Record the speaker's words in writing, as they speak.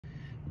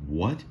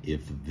What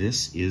if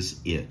this is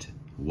it?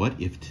 What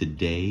if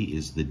today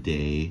is the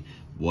day?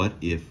 What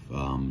if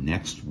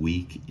next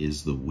week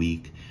is the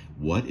week?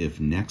 What if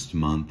next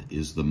month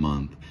is the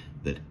month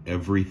that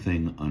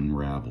everything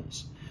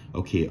unravels?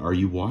 Okay, are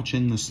you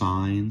watching the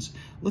signs?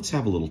 Let's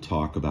have a little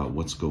talk about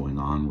what's going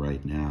on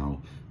right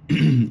now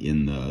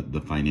in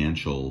the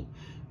financial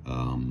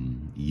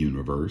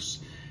universe,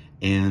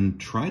 and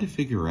try to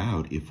figure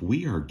out if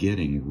we are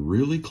getting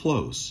really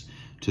close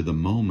to the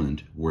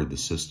moment where the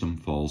system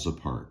falls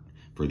apart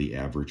for the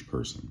average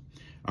person.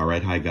 All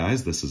right, hi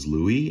guys, this is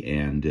Louie,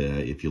 and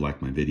if you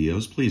like my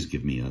videos, please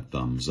give me a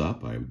thumbs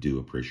up. I do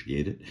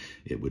appreciate it.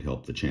 It would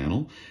help the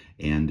channel.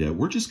 And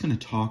we're just going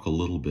to talk a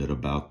little bit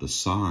about the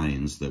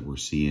signs that we're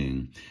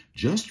seeing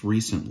just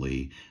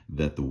recently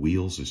that the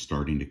wheels are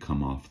starting to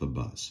come off the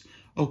bus.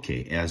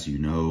 Okay, as you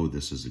know,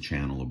 this is a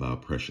channel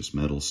about precious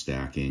metal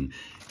stacking,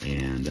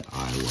 and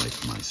I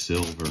like my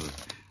silver,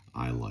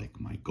 I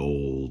like my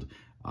gold,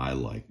 I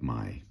like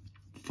my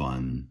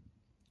fun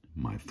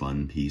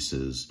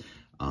pieces.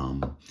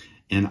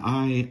 And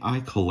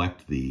I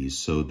collect these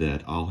so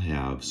that I'll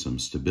have some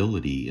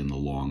stability in the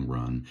long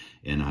run,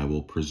 and I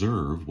will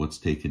preserve what's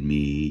taken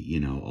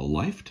me, a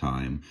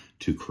lifetime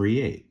to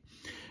create.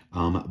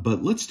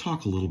 But let's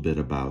talk a little bit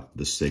about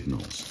the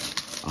signals.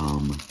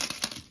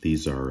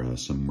 These are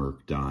some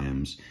Merc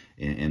dimes,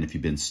 and if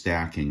you've been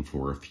stacking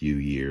for a few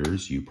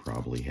years, you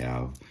probably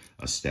have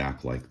a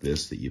stack like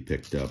this that you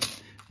picked up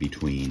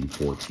between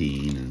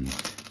 14 and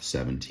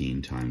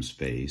 17 times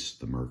face.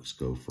 The Mercs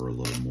go for a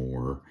little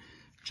more.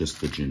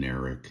 Just the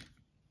generic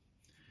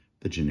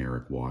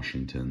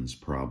Washingtons,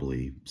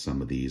 probably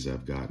some of these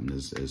I've gotten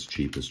as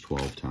cheap as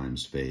 12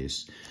 times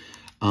face.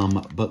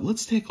 But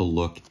let's take a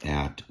look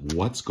at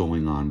what's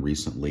going on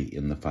recently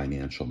in the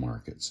financial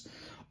markets.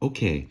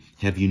 Okay,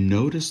 have you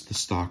noticed the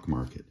stock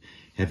market?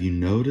 Have you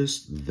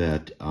noticed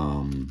that,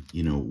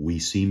 we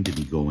seem to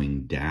be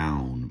going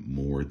down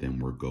more than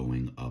we're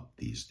going up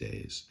these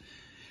days?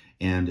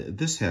 And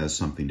this has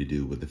something to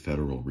do with the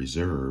Federal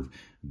Reserve.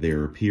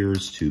 There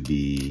appears to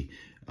be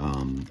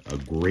a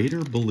greater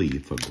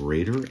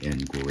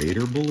and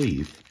greater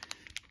belief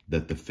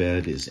that the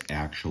Fed is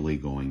actually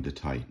going to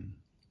tighten.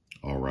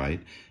 All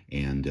right,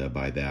 and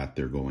by that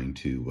they're going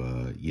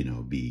to,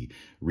 be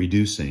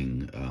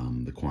reducing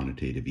the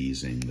quantitative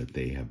easing that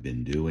they have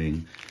been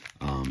doing.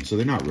 So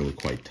they're not really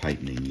quite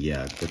tightening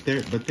yet, but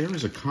there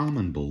is a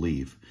common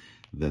belief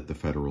that the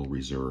Federal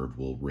Reserve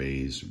will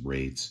raise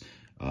rates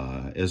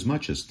as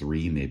much as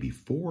 3, maybe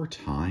 4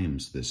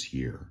 times this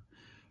year.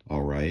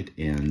 All right,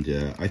 and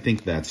I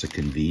think that's a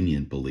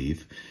convenient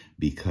belief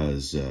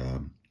because,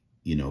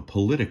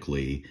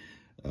 politically,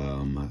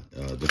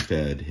 the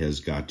Fed has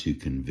got to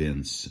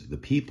convince the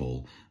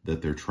people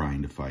that they're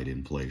trying to fight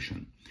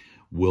inflation.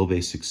 Will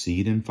they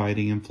succeed in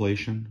fighting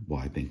inflation? Well,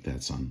 I think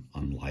that's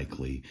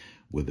unlikely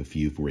with a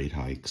few rate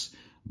hikes.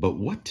 But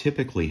what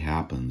typically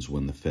happens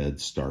when the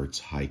Fed starts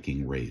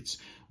hiking rates,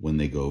 when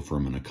they go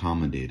from an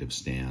accommodative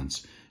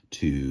stance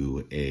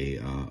to a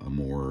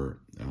more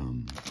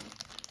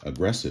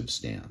aggressive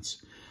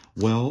stance?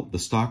 Well, the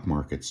stock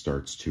market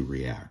starts to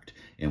react.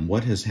 And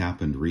what has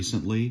happened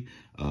recently,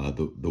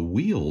 the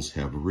wheels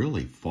have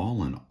really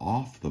fallen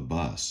off the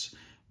bus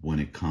when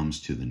it comes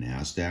to the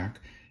NASDAQ.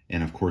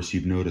 And of course,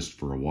 you've noticed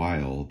for a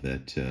while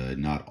that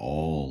not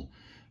all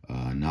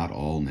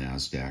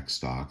NASDAQ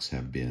stocks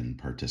have been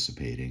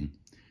participating.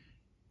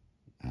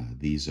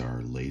 These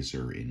are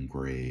laser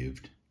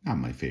engraved. Not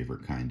my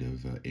favorite kind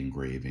of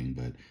engraving,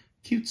 but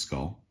cute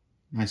skull.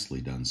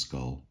 Nicely done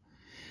skull.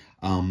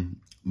 The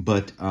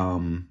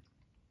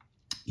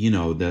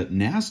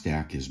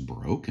NASDAQ is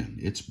broken.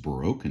 It's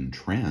broken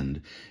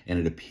trend, and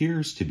it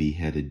appears to be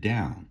headed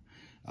down.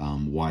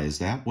 Why is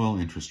that? Well,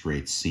 interest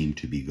rates seem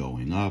to be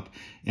going up,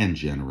 and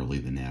generally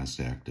the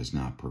NASDAQ does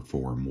not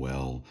perform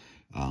well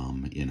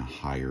in a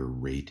higher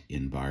rate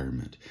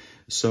environment.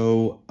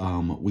 So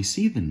we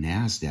see the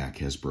NASDAQ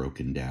has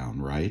broken down,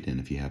 right? And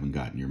if you haven't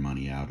gotten your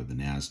money out of the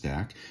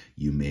NASDAQ,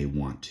 you may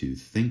want to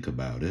think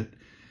about it.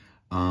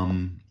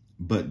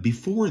 But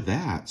before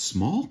that,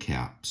 small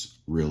caps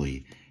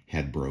really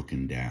had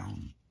broken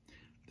down.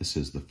 This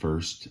is the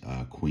first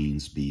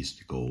Queen's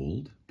Beast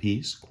gold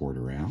piece,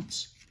 1/4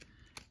 ounce.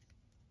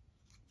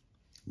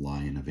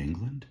 Lion of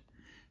England.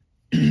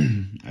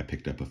 I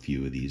picked up a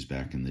few of these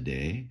back in the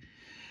day.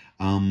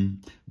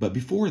 But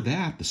before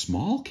that, the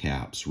small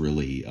caps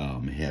really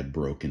had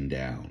broken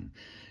down.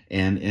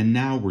 And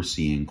now we're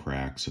seeing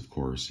cracks, of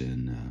course,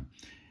 in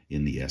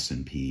the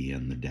S&P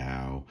and the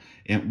Dow,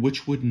 and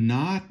which would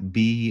not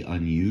be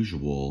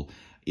unusual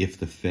if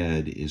the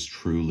Fed is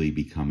truly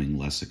becoming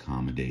less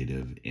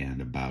accommodative and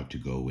about to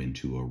go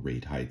into a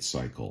rate hike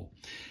cycle.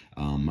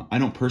 I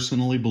don't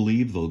personally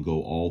believe they'll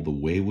go all the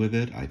way with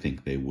it. I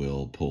think they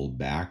will pull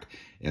back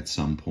at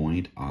some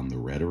point on the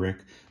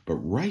rhetoric. But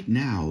right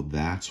now,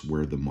 that's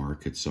where the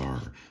markets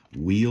are.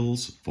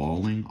 Wheels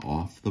falling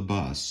off the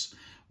bus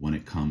when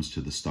it comes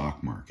to the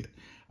stock market.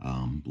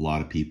 A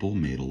lot of people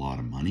made a lot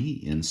of money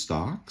in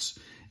stocks,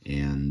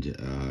 and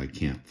I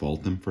can't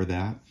fault them for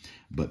that.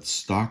 But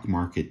stock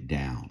market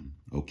down,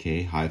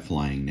 Okay,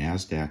 high-flying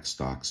NASDAQ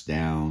stocks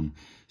down,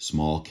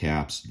 small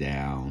caps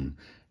down,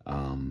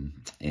 and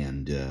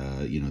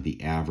the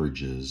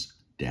averages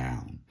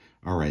down.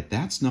 All right,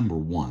 that's number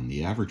one.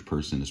 The average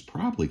person is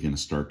probably going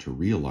to start to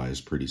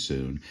realize pretty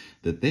soon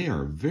that they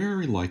are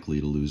very likely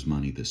to lose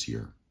money this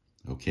year.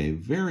 Okay,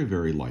 very,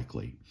 very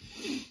likely.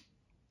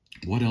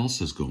 What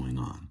else is going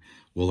on?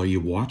 Well, are you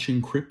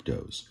watching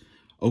cryptos?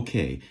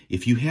 Okay,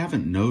 if you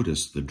haven't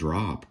noticed the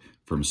drop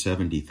from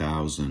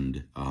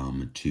 70,000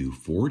 to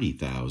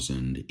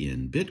 40,000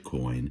 in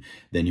Bitcoin,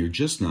 then you're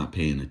just not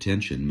paying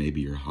attention. Maybe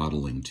you're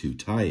hodling too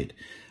tight.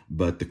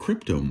 But the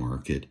crypto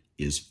market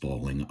is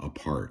falling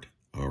apart,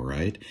 all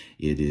right?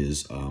 It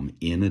is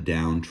in a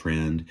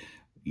downtrend.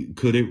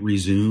 Could it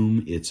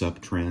resume its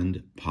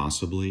uptrend?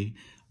 Possibly.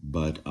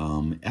 But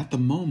at the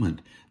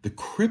moment, the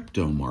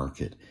crypto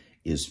market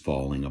is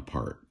falling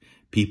apart.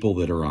 People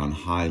that are on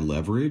high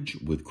leverage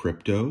with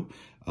crypto,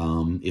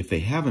 if they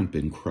haven't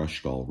been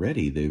crushed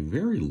already, they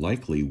very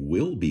likely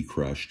will be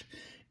crushed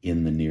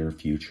in the near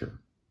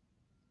future.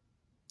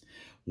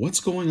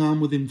 What's going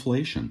on with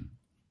inflation?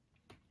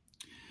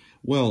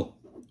 Well,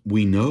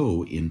 we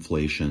know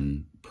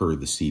inflation per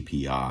the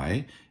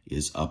CPI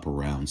is up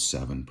around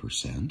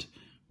 7%,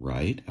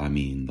 right? I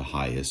mean, the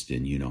highest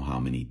in you know how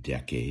many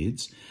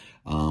decades.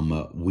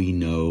 We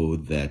know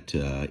that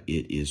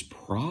it is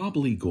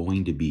probably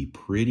going to be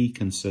pretty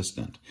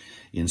consistent.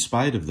 In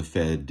spite of the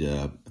Fed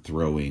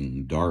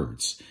throwing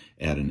darts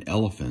at an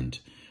elephant,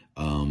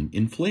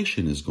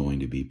 inflation is going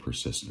to be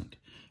persistent.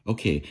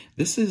 Okay,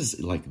 this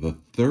is like the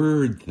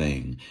third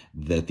thing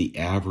that the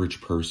average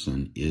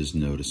person is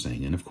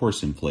noticing. And of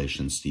course,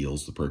 inflation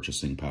steals the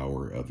purchasing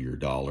power of your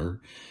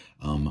dollar.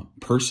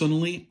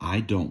 Personally, I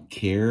don't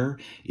care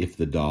if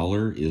the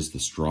dollar is the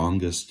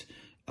strongest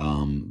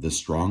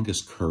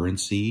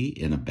currency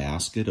in a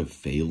basket of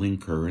failing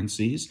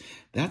currencies.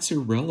 That's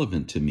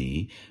irrelevant to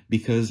me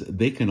because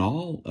they can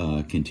all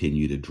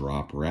continue to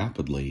drop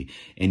rapidly.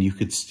 And you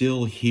could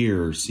still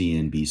hear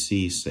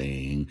CNBC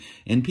saying,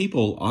 and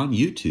people on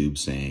YouTube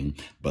saying,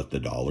 but the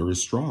dollar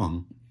is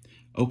strong.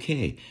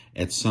 Okay,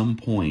 at some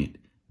point,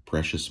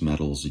 precious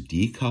metals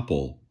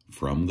decouple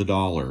from the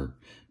dollar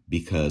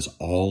because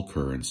all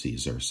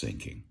currencies are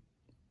sinking.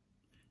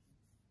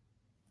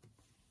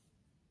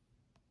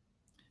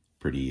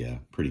 Pretty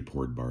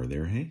poured bar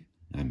there, hey?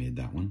 I made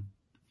that one.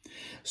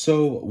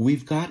 So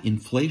we've got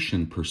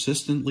inflation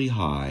persistently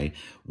high.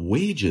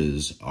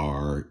 Wages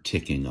are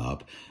ticking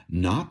up,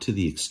 not to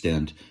the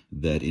extent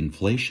that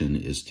inflation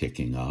is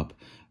ticking up,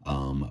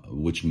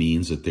 which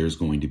means that there's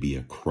going to be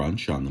a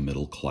crunch on the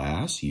middle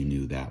class. You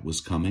knew that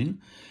was coming.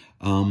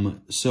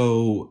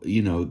 So,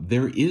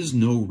 there is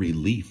no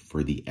relief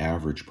for the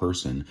average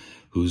person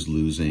who's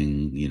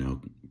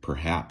losing,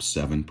 perhaps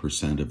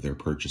 7% of their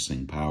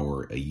purchasing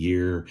power a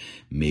year.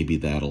 Maybe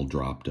that'll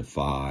drop to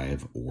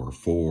 5 or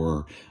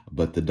 4,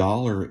 but the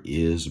dollar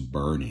is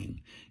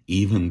burning,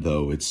 even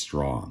though it's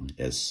strong,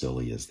 as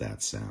silly as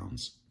that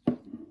sounds.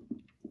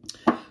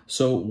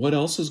 So what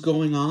else is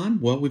going on?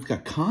 Well, we've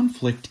got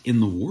conflict in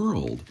the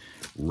world.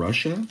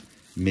 Russia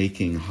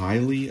making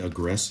highly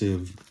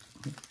aggressive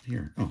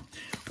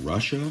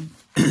Russia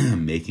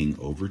making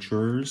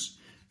overtures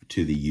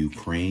to the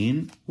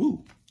Ukraine.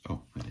 Ooh,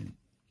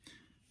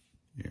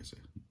 there's a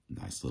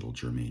nice little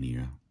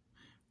Germania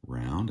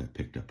round. I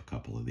picked up a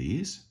couple of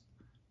these.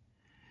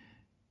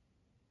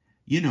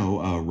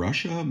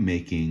 Russia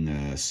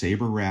making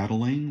saber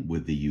rattling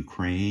with the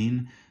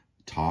Ukraine,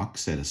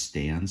 talks at a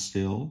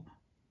standstill,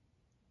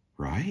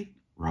 right?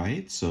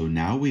 So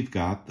now we've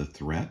got the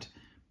threat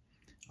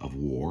of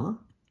war.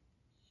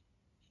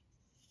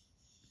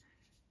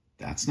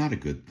 That's not a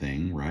good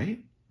thing, right?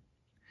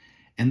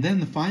 And then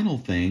the final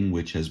thing,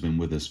 which has been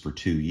with us for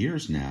 2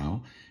 years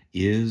now,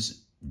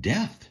 is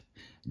death.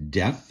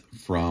 Death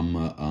from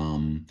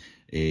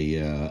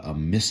a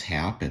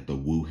mishap at the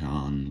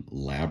Wuhan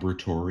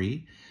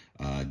laboratory.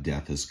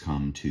 Death has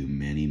come to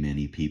many,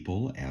 many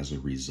people as a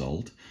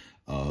result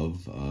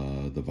of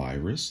the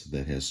virus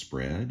that has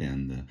spread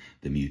and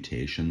the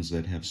mutations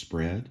that have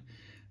spread.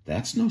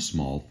 That's no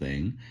small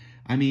thing.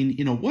 I mean,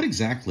 what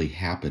exactly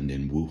happened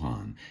in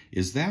Wuhan?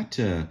 Is that,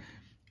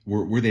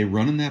 were they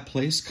running that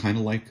place kind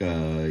of like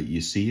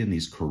you see in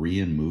these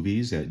Korean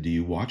movies? Do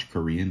you watch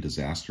Korean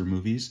disaster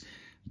movies?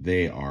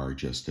 They are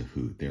just a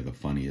hoot. They're the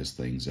funniest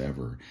things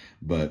ever.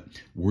 But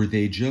were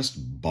they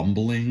just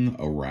bumbling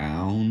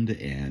around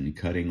and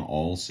cutting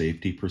all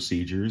safety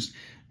procedures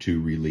to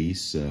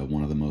release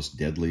one of the most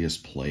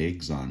deadliest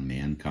plagues on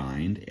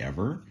mankind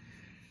ever?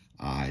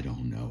 I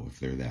don't know if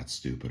they're that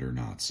stupid or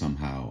not.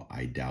 Somehow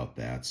I doubt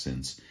that,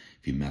 since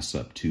if you mess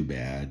up too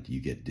bad, you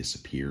get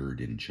disappeared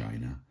in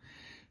China.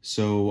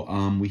 So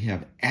we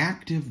have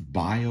active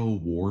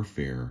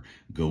bio-warfare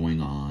going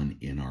on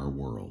in our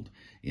world,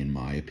 in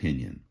my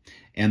opinion.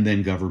 And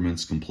then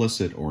governments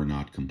complicit or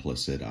not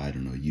complicit. I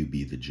don't know. You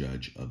be the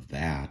judge of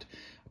that.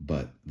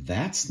 But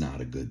that's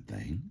not a good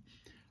thing.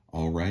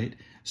 All right.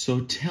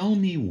 So tell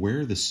me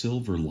where the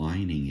silver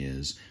lining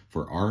is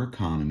for our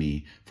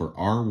economy, for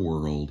our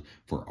world,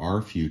 for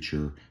our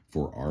future,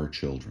 for our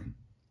children.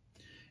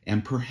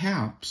 And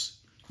perhaps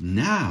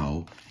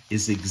now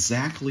is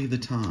exactly the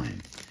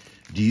time.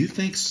 Do you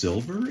think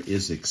silver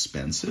is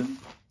expensive?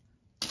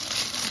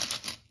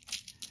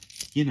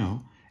 You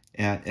know,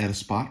 at a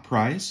spot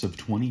price of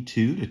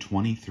 22 to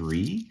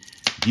 23,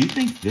 do you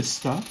think this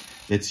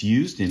stuff that's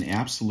used in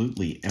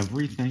absolutely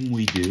everything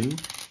we do,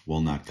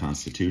 well, not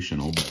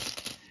constitutional,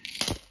 but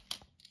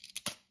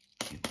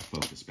get the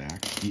focus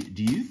back.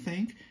 Do you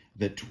think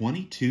that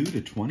 $22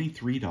 to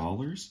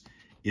 $23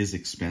 is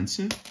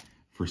expensive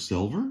for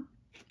silver?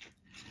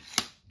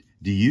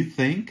 Do you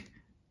think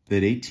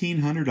that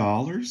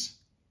 $1,800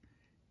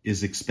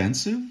 is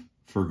expensive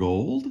for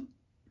gold?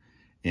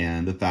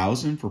 And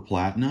 $1,000 for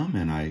platinum,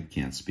 and I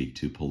can't speak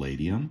to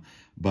palladium,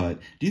 but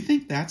do you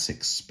think that's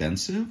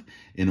expensive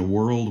in a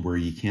world where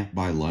you can't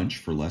buy lunch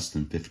for less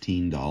than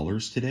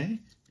 $15 today?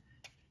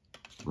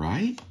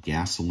 Right?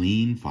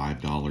 Gasoline,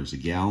 $5 a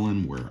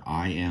gallon, where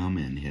I am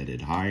and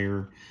headed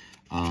higher.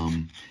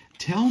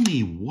 Tell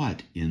me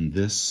what in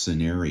this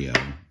scenario,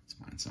 let's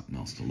find something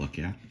else to look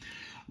at.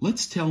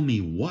 Let's tell me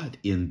what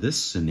in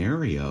this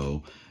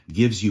scenario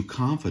gives you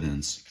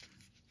confidence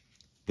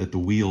that the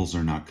wheels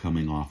are not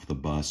coming off the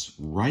bus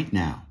right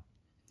now.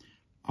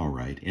 All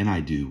right, and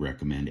I do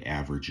recommend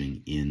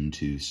averaging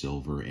into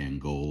silver and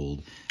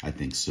gold. I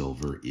think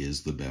silver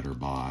is the better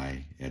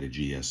buy at a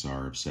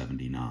GSR of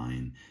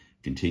 79.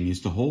 Continues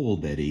to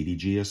hold, that 80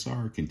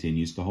 GSR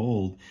continues to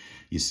hold.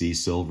 You see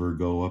silver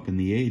go up in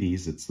the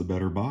 80s, it's the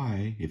better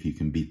buy if you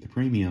can beat the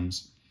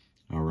premiums.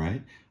 All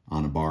right,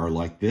 on a bar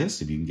like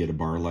this, if you can get a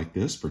bar like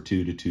this for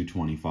 2 to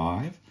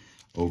 225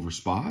 over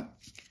spot,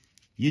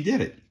 you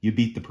did it. You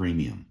beat the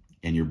premium,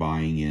 and you're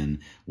buying in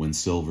when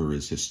silver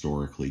is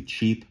historically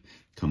cheap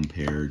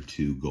compared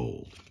to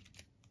gold.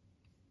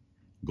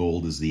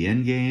 Gold is the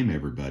end game.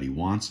 Everybody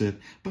wants it,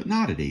 but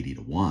not at 80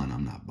 to 1.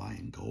 I'm not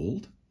buying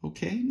gold.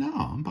 Okay, no,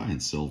 I'm buying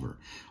silver.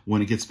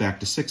 When it gets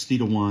back to 60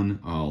 to 1,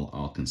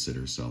 I'll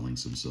consider selling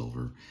some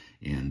silver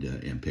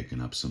and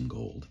picking up some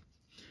gold.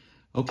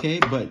 Okay,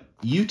 but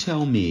you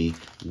tell me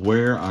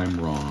where I'm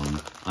wrong.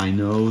 I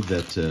know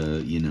that,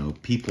 you know,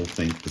 people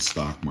think the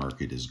stock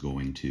market is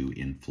going to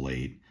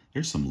inflate.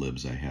 There's some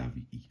libs I have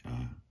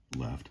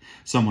left.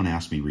 Someone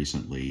asked me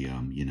recently,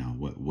 you know,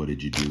 what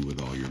did you do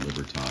with all your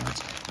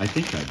Libertads? I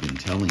think I've been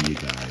telling you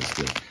guys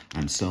that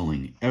I'm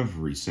selling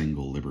every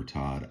single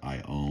Libertad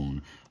I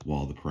own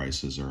while the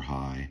prices are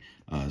high.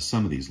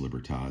 Some of these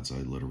Libertads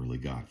I literally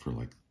got for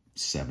like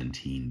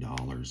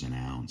 $17 an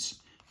ounce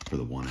for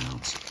the 1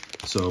 ounce.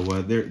 So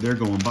they're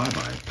going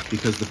bye-bye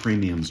because the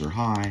premiums are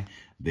high.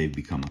 They've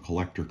become a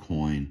collector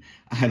coin.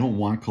 I don't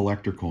want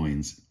collector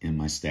coins in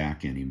my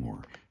stack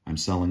anymore. I'm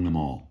selling them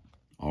all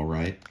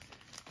right?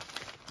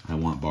 I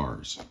want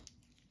bars.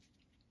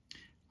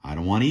 I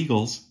don't want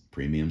eagles.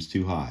 Premium's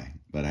too high,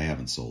 but I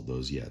haven't sold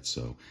those yet.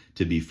 So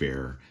to be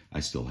fair,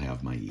 I still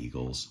have my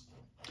eagles.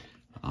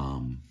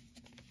 Ooh,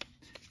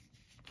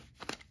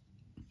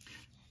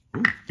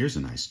 here's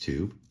a nice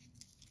tube.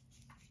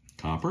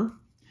 Copper.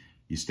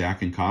 You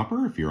stacking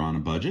copper if you're on a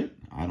budget?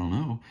 I don't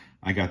know.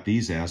 I got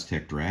these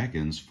Aztec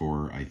Dragons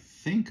for, I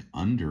think,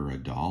 under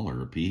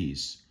 $1 a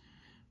piece.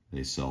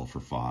 They sell for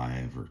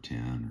 5 or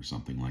 10 or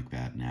something like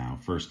that now.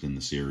 First in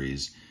the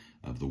series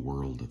of the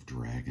World of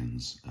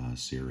Dragons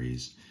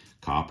series.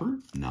 Copper,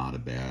 not a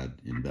bad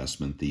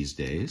investment these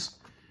days.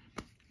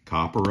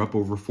 Copper up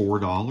over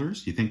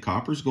 $4. You think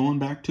copper's going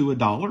back to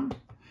 $1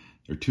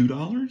 or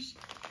 $2?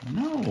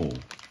 No.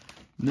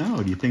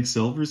 No. Do you think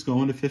silver's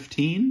going to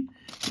 15?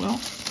 Well,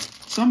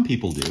 some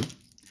people do.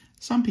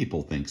 Some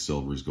people think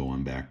silver's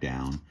going back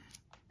down.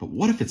 But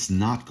what if it's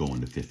not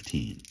going to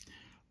 15?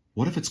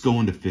 What if it's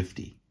going to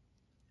 50?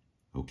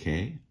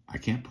 Okay, I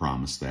can't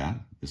promise that.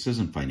 This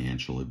isn't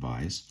financial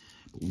advice.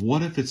 But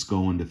what if it's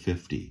going to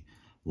 50,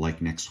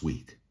 like next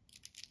week?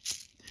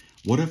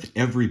 What if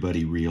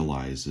everybody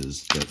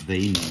realizes that they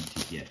need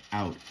to get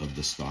out of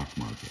the stock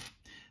market?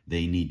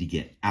 They need to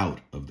get out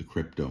of the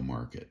crypto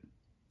market.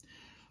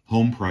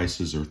 Home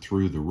prices are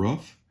through the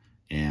roof.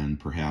 And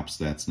perhaps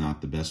that's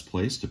not the best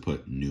place to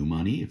put new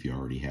money if you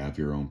already have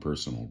your own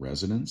personal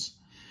residence.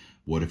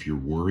 What if you're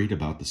worried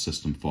about the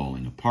system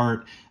falling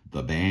apart,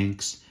 the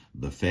banks,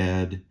 the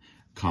Fed,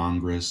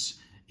 Congress,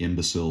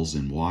 imbeciles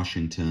in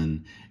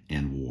Washington,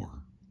 and war?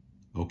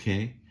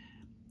 Okay?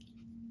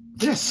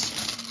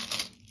 This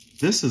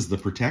is the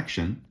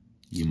protection.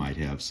 You might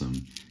have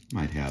some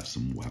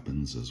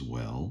weapons as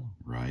well,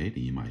 right?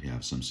 You might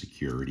have some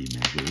security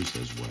measures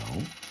as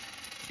well.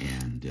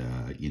 And,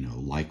 you know,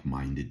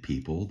 like-minded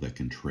people that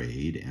can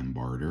trade and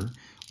barter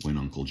when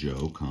Uncle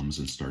Joe comes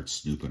and starts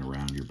snooping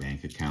around your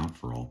bank account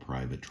for all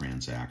private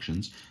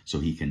transactions so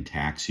he can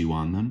tax you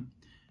on them.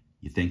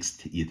 You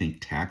think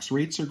tax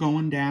rates are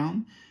going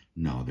down?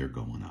 No, they're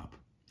going up.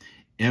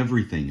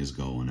 Everything is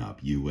going up.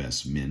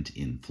 U.S. Mint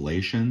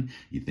inflation.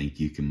 You think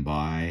you can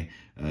buy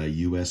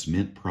U.S.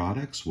 Mint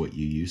products, what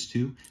you used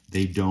to?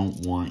 They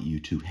don't want you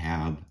to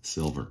have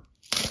silver.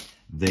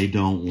 They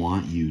don't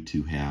want you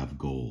to have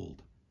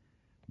gold.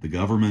 The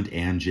government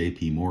and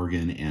JP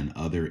Morgan and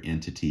other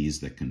entities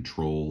that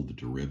control the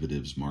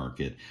derivatives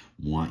market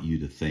want you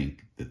to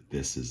think that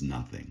this is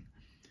nothing.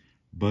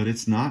 But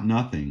it's not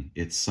nothing,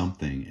 it's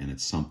something, and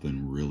it's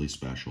something really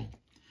special.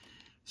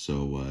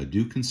 So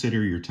do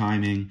consider your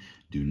timing,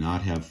 do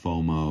not have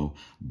FOMO,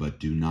 but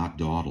do not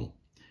dawdle.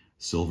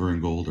 Silver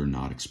and gold are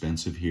not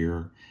expensive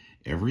here.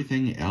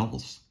 Everything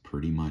else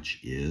pretty much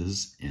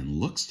is, and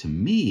looks to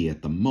me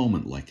at the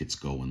moment like it's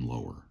going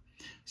lower.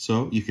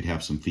 So you could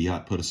have some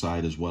fiat put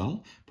aside as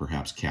well,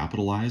 perhaps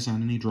capitalize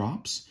on any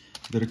drops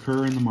that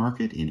occur in the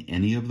market, in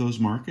any of those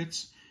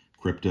markets,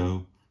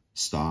 crypto,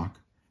 stock,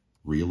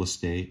 real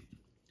estate.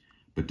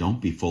 But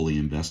don't be fully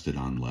invested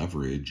on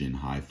leverage in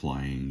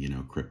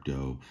high-flying,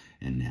 crypto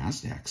and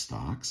NASDAQ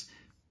stocks.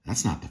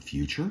 That's not the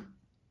future.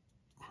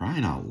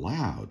 Crying out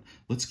loud.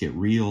 Let's get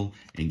real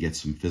and get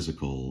some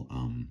physical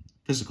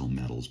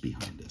metals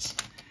behind us.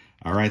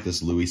 All right, this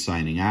is Louis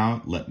signing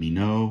out. Let me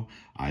know.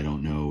 I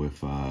don't know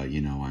if,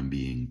 I'm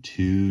being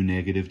too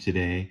negative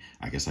today.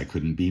 I guess I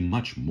couldn't be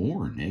much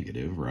more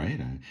negative, right?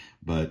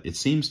 But it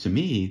seems to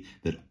me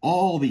that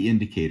all the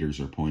indicators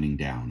are pointing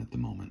down at the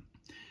moment.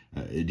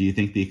 Do you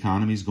think the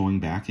economy is going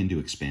back into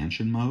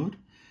expansion mode?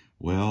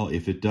 Well,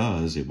 if it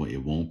does, it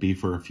won't be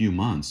for a few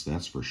months,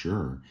 that's for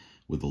sure,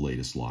 with the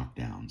latest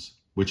lockdowns,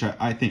 which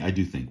I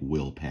do think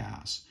will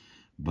pass.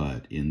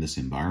 But in this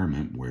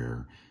environment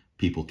where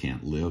people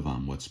can't live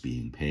on what's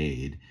being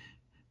paid,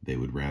 they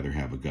would rather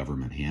have a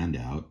government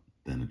handout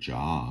than a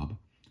job.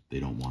 They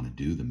don't want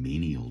to do the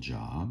menial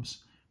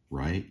jobs,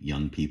 right?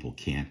 Young people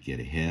can't get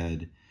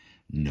ahead.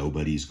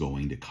 Nobody's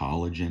going to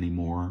college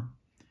anymore.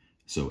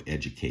 So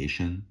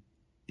education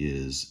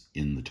is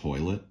in the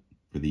toilet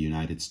for the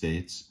United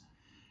States.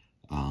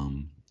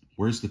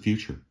 Where's the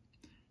future?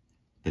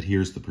 But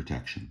here's the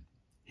protection.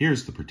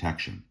 Here's the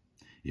protection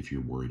if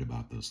you're worried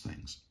about those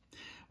things.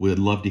 We'd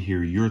love to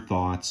hear your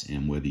thoughts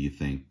and whether you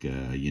think,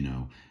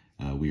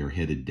 we are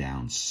headed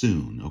down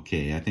soon.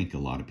 Okay, I think a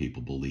lot of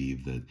people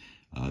believe that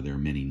there are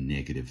many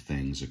negative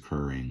things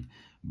occurring,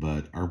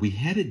 but are we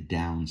headed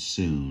down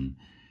soon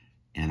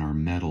and are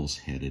metals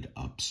headed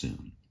up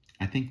soon?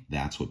 I think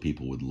that's what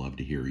people would love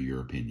to hear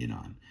your opinion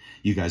on.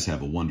 You guys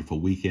have a wonderful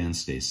weekend.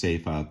 Stay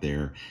safe out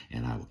there,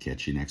 and I will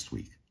catch you next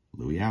week.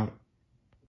 Louis out.